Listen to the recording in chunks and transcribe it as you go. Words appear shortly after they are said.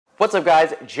What's up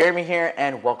guys, Jeremy here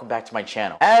and welcome back to my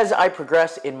channel. As I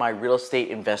progress in my real estate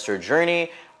investor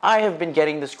journey, I have been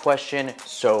getting this question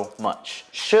so much.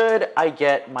 Should I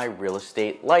get my real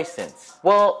estate license?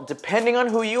 Well, depending on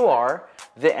who you are,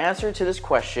 the answer to this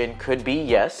question could be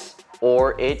yes,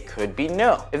 or it could be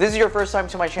no. If this is your first time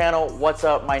to my channel, what's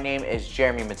up? My name is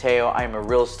Jeremy Mateo. I am a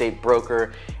real estate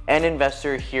broker and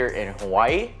investor here in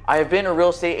Hawaii. I have been a real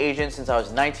estate agent since I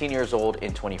was 19 years old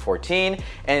in 2014,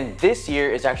 and this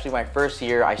year is actually my first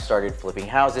year I started flipping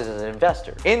houses as an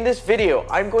investor. In this video,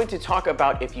 I'm going to talk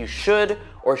about if you should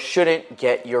or shouldn't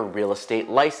get your real estate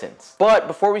license. But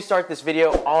before we start this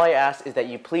video, all I ask is that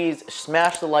you please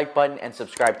smash the like button and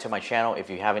subscribe to my channel if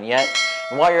you haven't yet.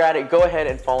 And while you're at it, go ahead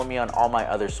and follow me on all my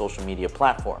other social media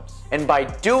platforms. And by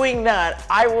doing that,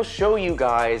 I will show you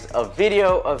guys a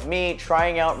video of me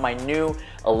trying out my new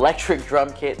electric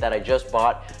drum kit that I just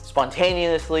bought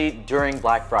spontaneously during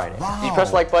Black Friday. Wow. Did you press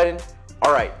the like button?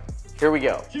 All right, here we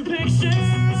go.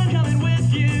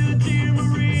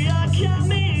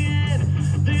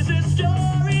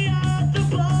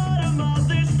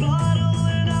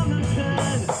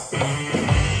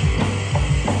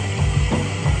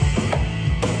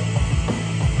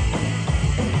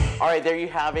 Alright, there you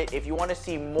have it. If you want to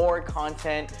see more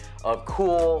content of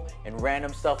cool and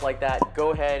random stuff like that,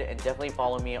 go ahead and definitely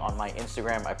follow me on my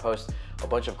Instagram. I post a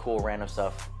bunch of cool random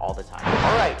stuff all the time.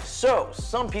 Alright, so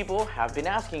some people have been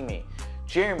asking me,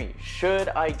 Jeremy, should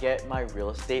I get my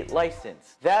real estate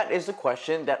license? That is a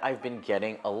question that I've been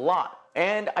getting a lot.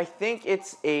 And I think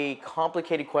it's a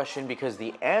complicated question because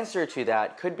the answer to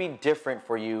that could be different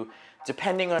for you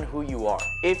depending on who you are.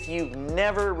 If you've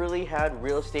never really had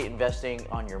real estate investing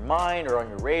on your mind or on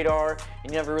your radar,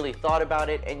 and you never really thought about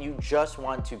it, and you just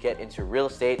want to get into real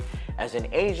estate as an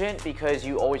agent because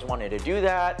you always wanted to do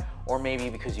that, or maybe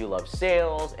because you love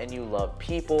sales and you love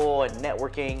people and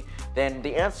networking, then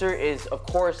the answer is, of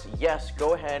course, yes,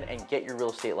 go ahead and get your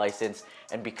real estate license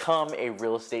and become a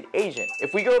real estate agent.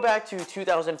 If we go back to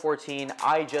 2014,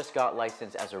 I just got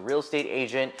licensed as a real estate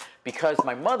agent because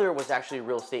my mother was actually a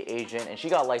real estate agent and she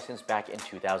got licensed back in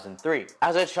 2003.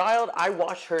 As a child, I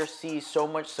watched her see so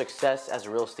much success as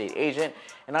a real estate agent,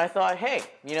 and I thought, hey,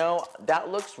 you know, that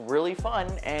looks really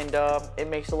fun and it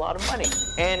makes a lot of money.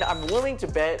 And I'm willing to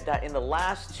bet that in the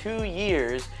last 2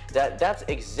 years, that's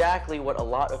exactly what a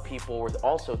lot of people were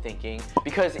also thinking,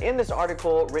 because in this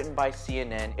article written by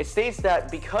CNN, it states that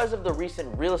because of the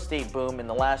recent real estate boom in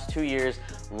the last 2 years,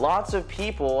 lots of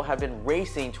people have been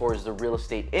racing towards the real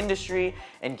estate industry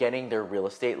and getting their real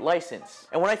estate license.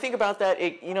 And when I think about that,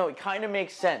 it kind of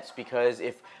makes sense, because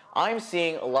if I'm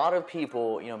seeing a lot of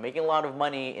people, making a lot of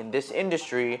money in this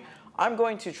industry, I'm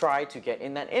going to try to get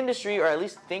in that industry, or at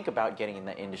least think about getting in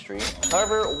that industry.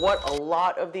 However, what a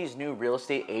lot of these new real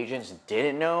estate agents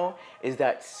didn't know is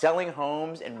that selling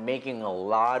homes and making a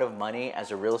lot of money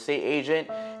as a real estate agent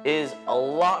is a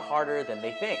lot harder than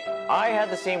they think. I had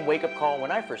the same wake-up call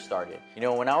when I first started.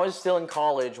 When I was still in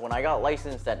college, when I got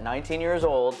licensed at 19 years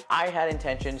old, I had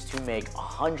intentions to make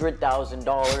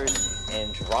 $100,000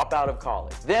 and drop out of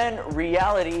college. Then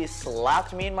reality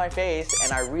slapped me in my face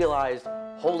and I realized,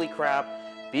 holy crap,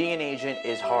 being an agent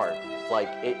is hard.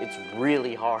 It's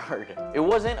really hard. It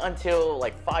wasn't until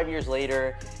 5 years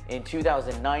later in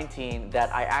 2019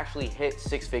 that I actually hit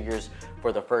 6 figures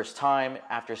for the first time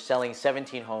after selling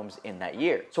 17 homes in that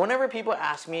year. So whenever people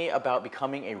ask me about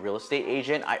becoming a real estate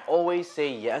agent, I always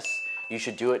say yes, you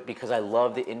should do it because I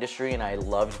love the industry and I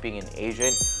loved being an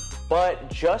agent. But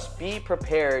just be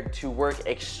prepared to work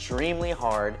extremely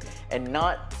hard and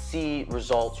not see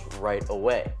results right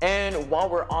away. And while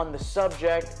we're on the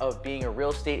subject of being a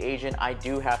real estate agent, I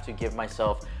do have to give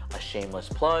myself a shameless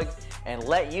plug and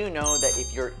let you know that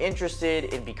if you're interested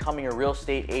in becoming a real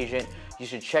estate agent, you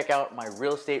should check out my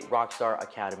Real Estate Rockstar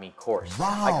Academy course.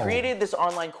 Wow. I created this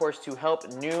online course to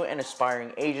help new and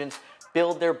aspiring agents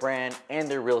build their brand and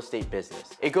their real estate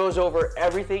business. It goes over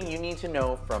everything you need to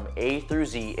know from A through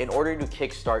Z in order to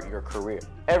kickstart your career.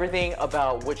 Everything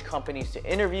about which companies to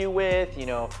interview with,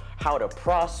 how to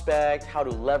prospect, how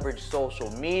to leverage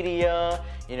social media,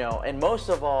 and most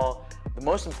of all, the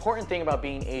most important thing about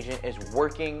being an agent is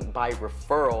working by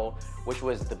referral, which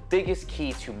was the biggest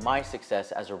key to my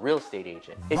success as a real estate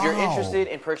agent. If you're interested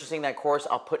in purchasing that course,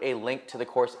 I'll put a link to the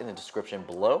course in the description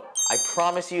below. I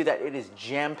promise you that it is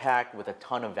jam-packed with a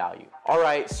ton of value. All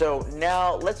right, so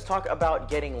now let's talk about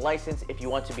getting licensed if you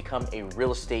want to become a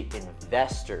real estate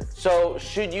investor. So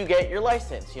should you get your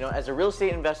license? As a real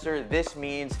estate investor, this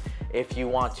means if you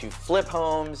want to flip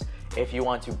homes, if you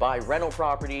want to buy rental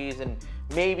properties, and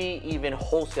maybe even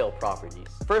wholesale properties.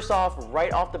 First off,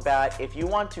 right off the bat, if you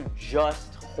want to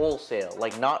just wholesale,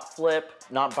 like not flip,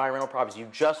 not buy rental properties, you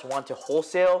just want to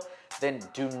wholesale, then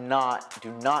do not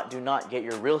get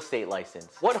your real estate license.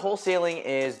 What wholesaling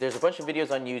is, there's a bunch of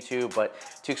videos on YouTube, but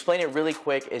to explain it really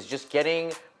quick is just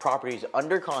getting properties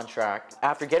under contract.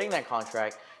 After getting that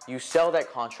contract, you sell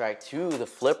that contract to the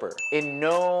flipper. In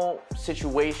no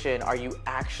situation are you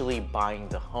actually buying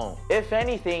the home. If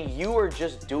anything, you are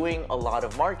just doing a lot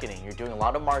of marketing. You're doing a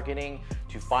lot of marketing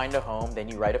to find a home, then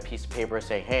you write a piece of paper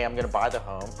saying, hey, I'm gonna buy the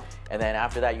home. And then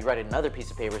after that, you write another piece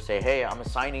of paper saying, hey, I'm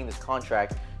assigning this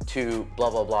contract to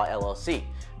blah, blah, blah LLC.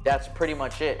 That's pretty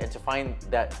much it. And to find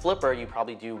that flipper, you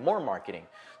probably do more marketing.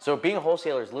 So being a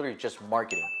wholesaler is literally just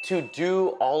marketing. To do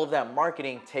all of that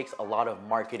marketing takes a lot of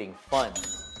marketing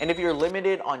funds. And if you're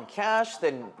limited on cash,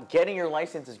 then getting your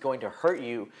license is going to hurt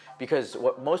you, because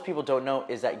what most people don't know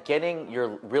is that getting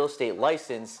your real estate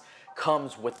license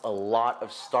comes with a lot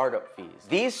of startup fees.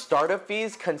 These startup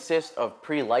fees consist of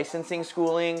pre-licensing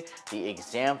schooling, the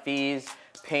exam fees,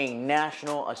 paying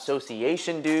national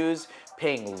association dues,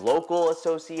 paying local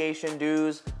association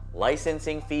dues,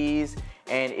 licensing fees,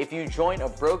 and if you join a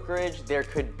brokerage, there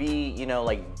could be,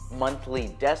 like monthly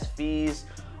desk fees.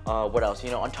 What else?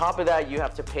 On top of that, you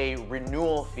have to pay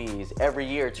renewal fees every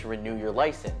year to renew your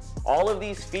license. All of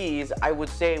these fees, I would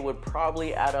say, would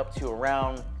probably add up to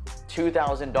around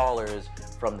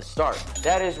 $2,000 from the start.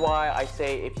 That is why I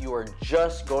say if you are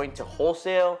just going to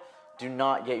wholesale, do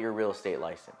not get your real estate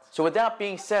license. So with that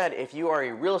being said, if you are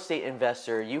a real estate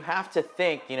investor, you have to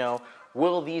think,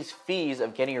 will these fees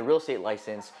of getting a real estate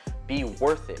license be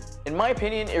worth it? In my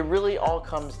opinion, it really all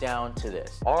comes down to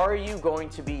this. Are you going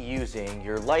to be using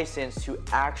your license to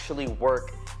actually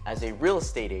work as a real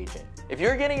estate agent? If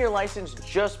you're getting your license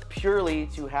just purely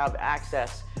to have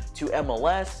access to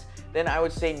MLS, then I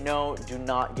would say no, do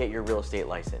not get your real estate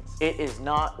license. It is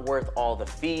not worth all the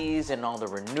fees and all the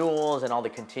renewals and all the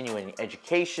continuing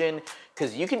education,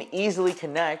 because you can easily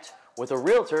connect with a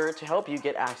realtor to help you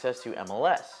get access to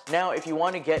MLS. Now, if you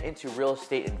want to get into real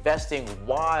estate investing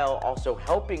while also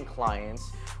helping clients,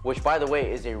 which by the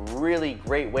way is a really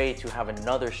great way to have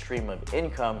another stream of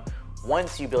income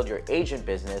once you build your agent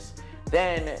business,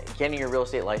 then getting your real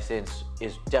estate license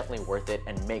is definitely worth it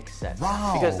and makes sense.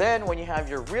 Wow. Because then when you have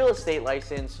your real estate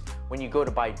license, when you go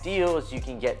to buy deals, you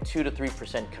can get 2 to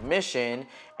 3% commission,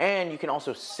 and you can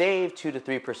also save 2 to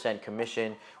 3%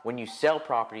 commission when you sell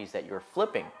properties that you're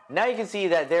flipping. Now you can see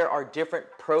that there are different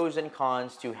pros and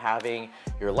cons to having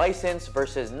your license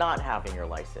versus not having your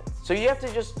license. So you have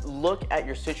to just look at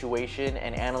your situation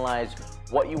and analyze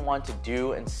what you want to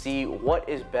do and see what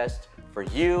is best for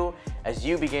you as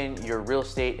you begin your real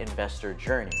estate investor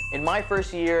journey. In my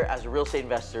first year as a real estate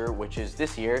investor, which is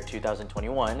this year,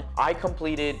 2021, I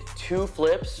completed 2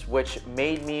 flips, which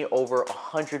made me over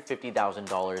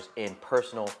 $150,000 in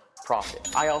personal profit.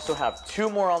 I also have 2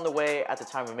 more on the way at the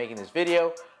time of making this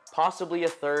video, possibly a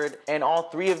 3rd, and all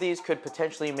 3 of these could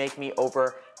potentially make me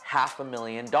over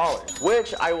 $500,000,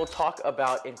 which I will talk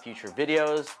about in future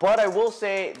videos. But I will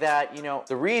say that,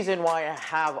 the reason why I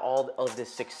have all of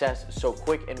this success so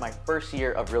quick in my first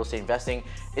year of real estate investing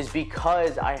is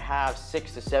because I have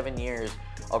 6 to 7 years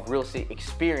of real estate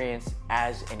experience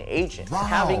as an agent. Wow.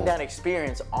 Having that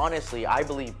experience, honestly, I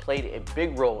believe played a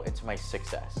big role into my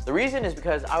success. The reason is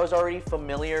because I was already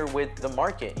familiar with the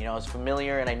market. I was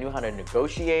familiar and I knew how to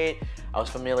negotiate. I was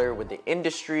familiar with the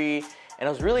industry, and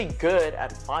I was really good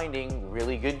at finding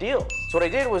really good deals. So what I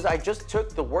did was I just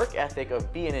took the work ethic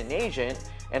of being an agent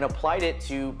and applied it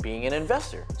to being an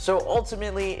investor. So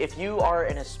ultimately, if you are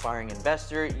an aspiring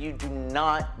investor, you do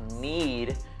not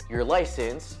need your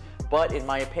license, but in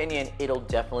my opinion, it'll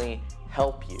definitely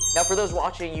help you. Now, for those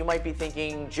watching, you might be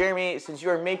thinking, Jeremy, since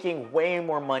you're making way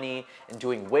more money and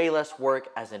doing way less work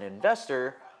as an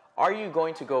investor, are you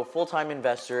going to go full-time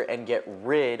investor and get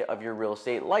rid of your real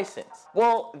estate license?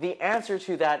 Well, the answer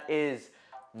to that is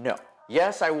no.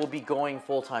 Yes, I will be going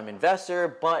full-time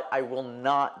investor, but I will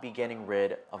not be getting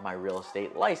rid of my real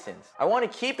estate license. I want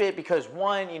to keep it because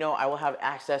one, I will have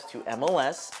access to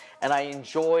MLS, and I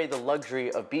enjoy the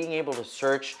luxury of being able to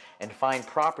search and find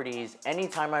properties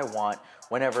anytime I want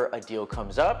whenever a deal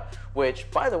comes up,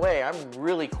 which, by the way, I'm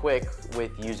really quick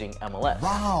with using MLS.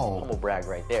 Wow. Humble brag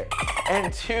right there.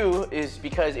 And 2 is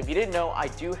because if you didn't know, I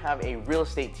do have a real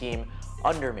estate team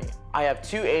under me. I have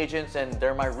 2 agents and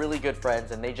they're my really good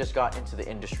friends, and they just got into the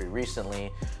industry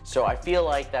recently. So I feel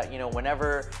like that,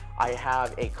 whenever I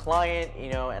have a client,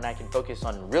 and I can focus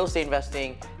on real estate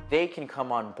investing, they can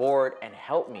come on board and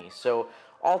help me. So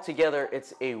altogether,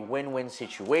 it's a win-win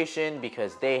situation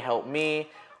because they help me,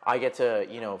 I get to,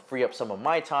 you know, free up some of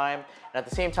my time, and at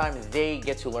the same time, they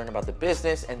get to learn about the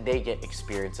business and they get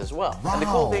experience as well. Wow. And the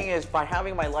cool thing is, by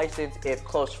having my license, if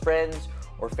close friends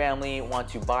or family want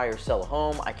to buy or sell a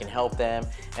home, I can help them.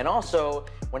 And also,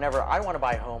 whenever I want to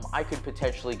buy a home, I could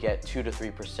potentially get 2 to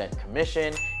 3%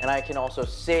 commission, and I can also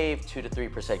save 2 to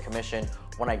 3% commission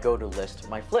when I go to list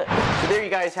my flip. So there you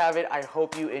guys have it. I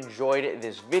hope you enjoyed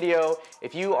this video.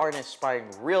 If you are an aspiring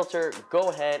realtor, go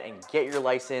ahead and get your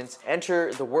license.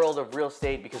 Enter the world of real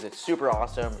estate because it's super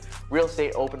awesome. Real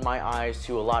estate opened my eyes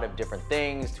to a lot of different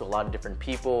things, to a lot of different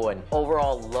people, and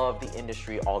overall love the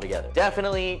industry altogether.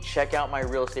 Definitely check out my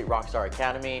Real Estate Rockstar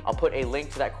Academy. I'll put a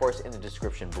link to that course in the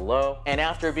description below. And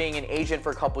after being an agent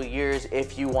for a couple years,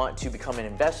 if you want to become an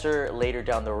investor later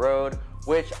down the road,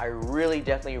 which I really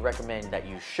definitely recommend that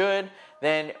you should,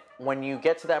 then when you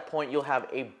get to that point, you'll have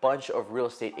a bunch of real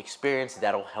estate experience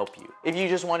that'll help you. If you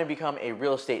just want to become a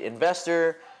real estate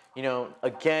investor, you know,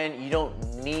 again, you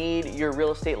don't need your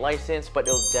real estate license, but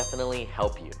it'll definitely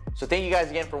help you. So thank you guys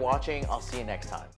again for watching. I'll see you next time.